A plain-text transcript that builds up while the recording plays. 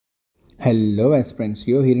Hello aspirants,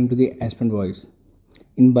 you're hearing to the aspirant voice.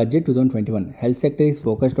 In budget 2021, health sector is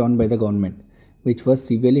focused on by the government, which was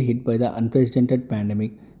severely hit by the unprecedented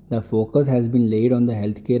pandemic. The focus has been laid on the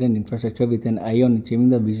healthcare and infrastructure with an eye on achieving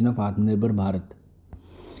the vision of Atmanirbhar Bharat.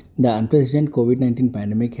 The unprecedented COVID-19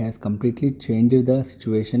 pandemic has completely changed the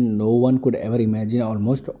situation. No one could ever imagine.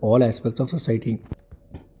 All aspects of society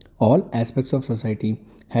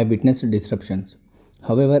have witnessed disruptions.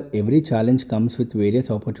 However, every challenge comes with various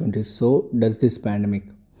opportunities, so does this pandemic.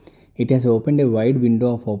 It has opened a wide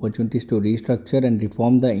window of opportunities to restructure and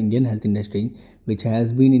reform the Indian health industry, which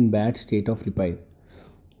has been in bad state of repair.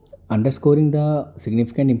 Underscoring the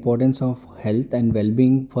significant importance of health and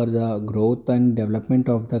well-being for the growth and development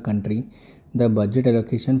of the country, the budget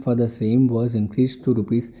allocation for the same was increased to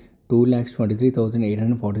rupees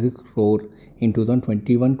 2,23,846 crore in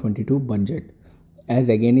 2021-22 budget, as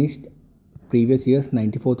against previous year's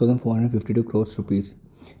 94,452 crores rupees,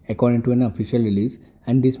 according to an official release,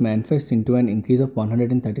 and this manifests into an increase of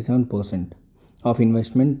 137% of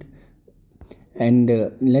investment. And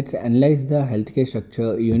let's analyze the healthcare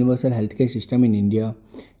structure, universal healthcare system in India,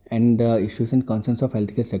 and the issues and concerns of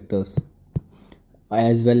healthcare sectors,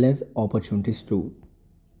 as well as opportunities too.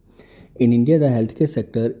 In India, the healthcare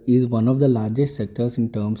sector is one of the largest sectors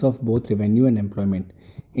in terms of both revenue and employment.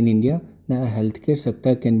 In India, the healthcare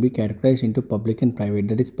sector can be categorized into public and private,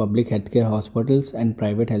 that is, public healthcare hospitals and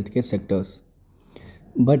private healthcare sectors.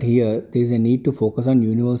 But here, there is a need to focus on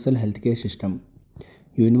universal healthcare system.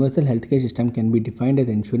 Universal healthcare system can be defined as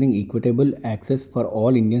ensuring equitable access for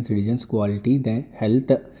all Indian citizens quality the health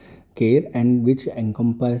care and which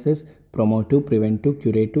encompasses promotive, preventive,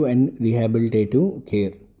 curative and rehabilitative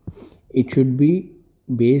care. It should be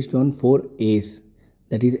based on four A's,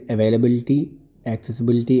 that is availability,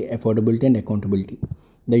 accessibility, affordability and accountability.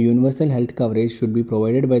 The universal health coverage should be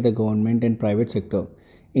provided by the government and private sector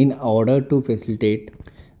in order to facilitate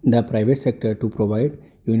the private sector to provide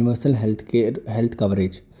universal health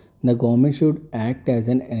coverage. The government should act as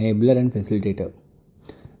an enabler and facilitator.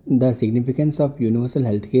 The significance of universal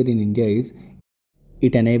healthcare in India is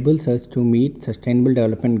it enables us to meet sustainable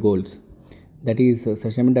development goals. That is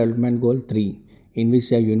Sustainable Development Goal 3, in which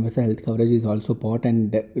universal health coverage is also part,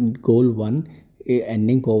 and Goal 1,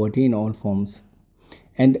 ending poverty in all forms.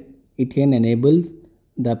 And it can enable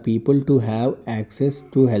the people to have access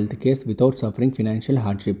to healthcare without suffering financial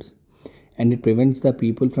hardships, and it prevents the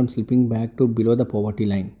people from slipping back to below the poverty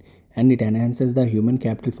line, and it enhances the human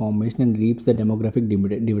capital formation and reaps the demographic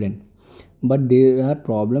dividend. But there are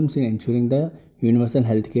problems in ensuring the universal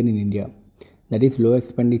healthcare in India, that is low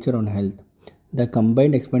expenditure on health. The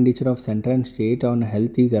combined expenditure of center and state on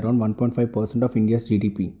health is around 1.5% of India's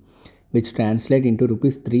GDP, which translates into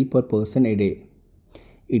rupees 3 per person a day.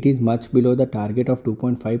 It is much below the target of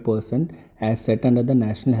 2.5% as set under the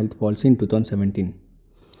National Health Policy in 2017.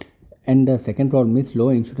 And the second problem is low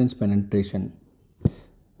insurance penetration.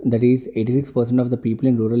 That is 86% of the people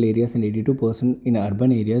in rural areas and 82% in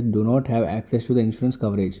urban areas do not have access to the insurance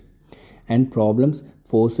coverage, and problems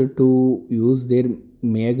forced to use their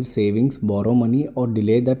meager savings, borrow money or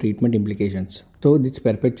delay the treatment implications. So this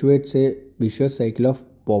perpetuates a vicious cycle of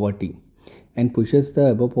poverty and pushes the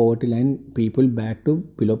above poverty line people back to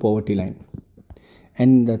below poverty line.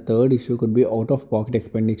 And the third issue could be out of pocket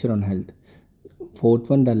expenditure on health. Fourth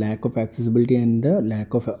one, the lack of accessibility and the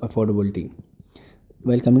lack of affordability.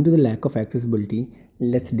 While coming to the lack of accessibility,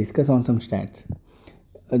 let's discuss on some stats.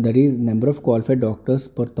 That is, number of qualified doctors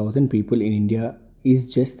per 1,000 people in India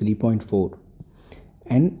is just 3.4,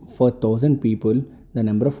 and for 1,000 people the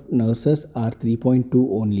number of nurses are 3.2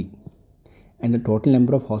 only, and the total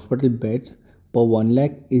number of hospital beds per 1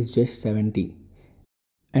 lakh is just 70.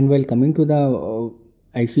 And while coming to the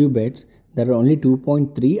ICU beds, there are only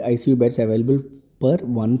 2.3 ICU beds available per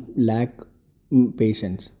 1 lakh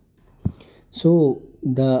patients. So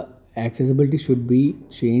the accessibility should be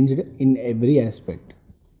changed in every aspect.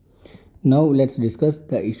 Now let's discuss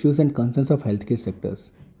the issues and concerns of healthcare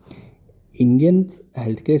sectors. Indian's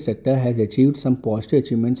healthcare sector has achieved some positive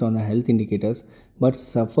achievements on the health indicators but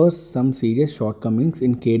suffers some serious shortcomings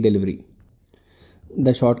in care delivery.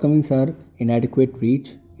 The shortcomings are inadequate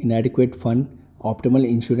reach, inadequate fund, optimal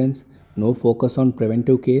insurance, no focus on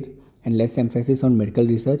preventive care, and less emphasis on medical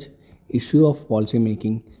research, issue of policy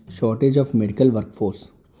making, shortage of medical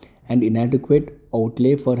workforce, and inadequate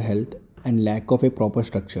outlay for health and lack of a proper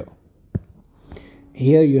structure.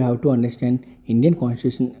 Here you have to understand Indian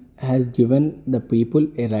Constitution has given the people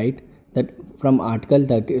a right that from Article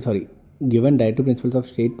 30, given directive principles of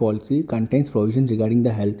state policy contains provisions regarding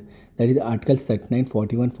the health, that is Articles 39,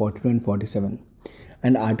 41, 42 and 47.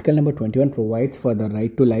 And Article number 21 provides for the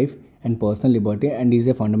right to life and personal liberty and is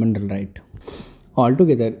a fundamental right.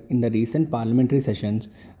 Altogether, in the recent parliamentary sessions,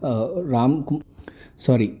 MP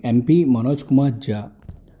Manoj Kumar Jha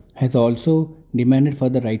has also demanded for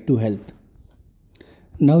the right to health.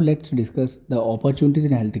 Now let's discuss the opportunities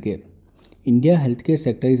in healthcare. India healthcare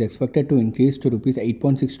sector is expected to increase to rupees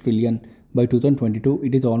 8.6 trillion by 2022.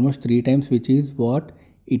 It is almost 3 times which is what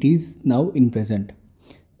it is now in present.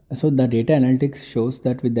 So the data analytics shows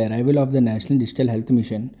that with the arrival of the National Digital Health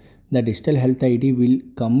Mission, the Digital Health ID will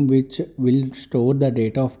come which will store the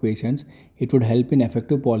data of patients. It would help in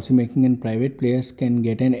effective policy making and private players can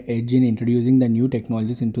get an edge in introducing the new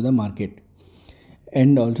technologies into the market.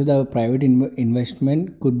 And also the private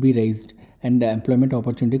investment could be raised and the employment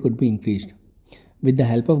opportunity could be increased. With the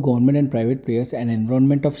help of government and private players, an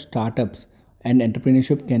environment of startups and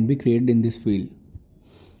entrepreneurship can be created in this field.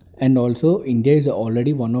 And also, India is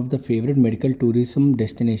already one of the favorite medical tourism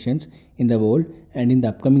destinations in the world, and in the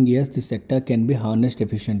upcoming years, this sector can be harnessed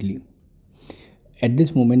efficiently. At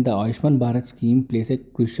this moment, the Ayushman Bharat scheme plays a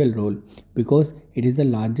crucial role because it is the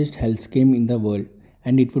largest health scheme in the world,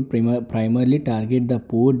 and it would primarily target the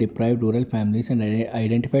poor, deprived rural families and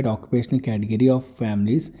identified occupational category of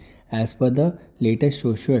families as per the latest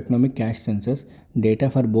socio-economic cash census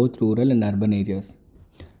data for both rural and urban areas.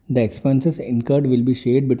 The expenses incurred will be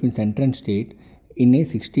shared between center and state in a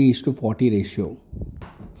 60:40 ratio.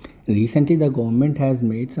 Recently, the government has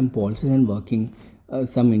made some policies and working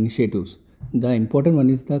some initiatives. The important one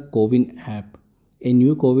is the CoWIN app. A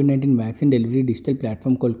new COVID 19 vaccine delivery digital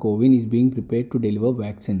platform called CoWIN is being prepared to deliver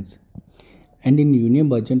vaccines. And in Union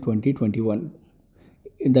Budget 2021,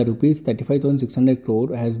 the rupees 35,600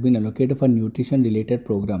 crore has been allocated for nutrition related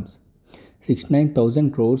programs.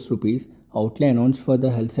 69,000 crores rupees outlay announced for the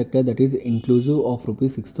health sector, that is inclusive of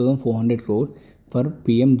rupees 6,400 crore for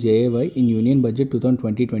PMJAY in Union Budget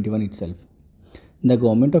 2020-21 itself. The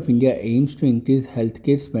Government of India aims to increase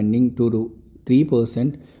healthcare spending to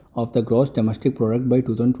 3% of the gross domestic product by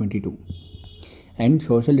 2022. And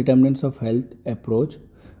social determinants of health approach,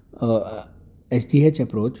 SDH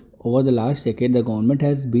approach, over the last decade, the government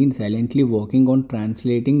has been silently working on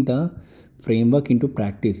translating the framework into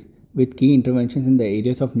practice with key interventions in the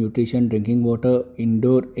areas of nutrition, drinking water,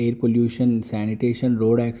 indoor air pollution, sanitation,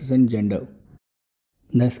 road access, and gender.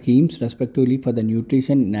 The schemes, respectively, for the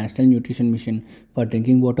nutrition, National Nutrition Mission, for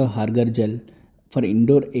drinking water, Har Ghar Jal, for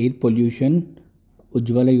indoor air pollution,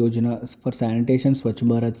 Ujjwala Yojana, for sanitation, Swachh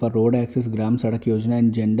Bharat, for road access, Gram Sadak Yojana,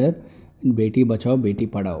 and gender, Beti Bachao, Beti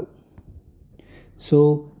Padhao.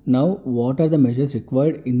 So now, what are the measures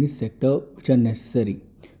required in this sector which are necessary?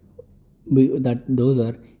 Those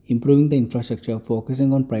are improving the infrastructure,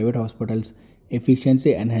 focusing on private hospitals,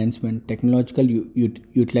 efficiency enhancement, technological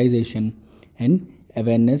utilization, and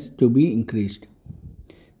awareness to be increased.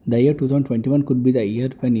 The year 2021 could be the year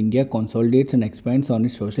when India consolidates and expands on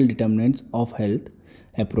its social determinants of health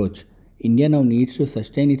approach. India now needs to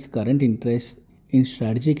sustain its current interest in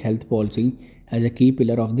strategic health policy as a key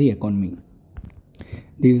pillar of the economy.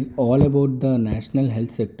 This is all about the national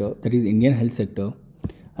health sector, that is Indian health sector.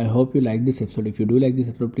 I hope you like this episode. If you do like this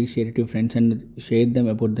episode, please share it to your friends and share them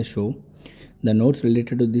about the show. The notes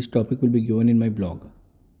related to this topic will be given in my blog.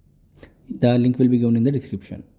 The link will be given in the description.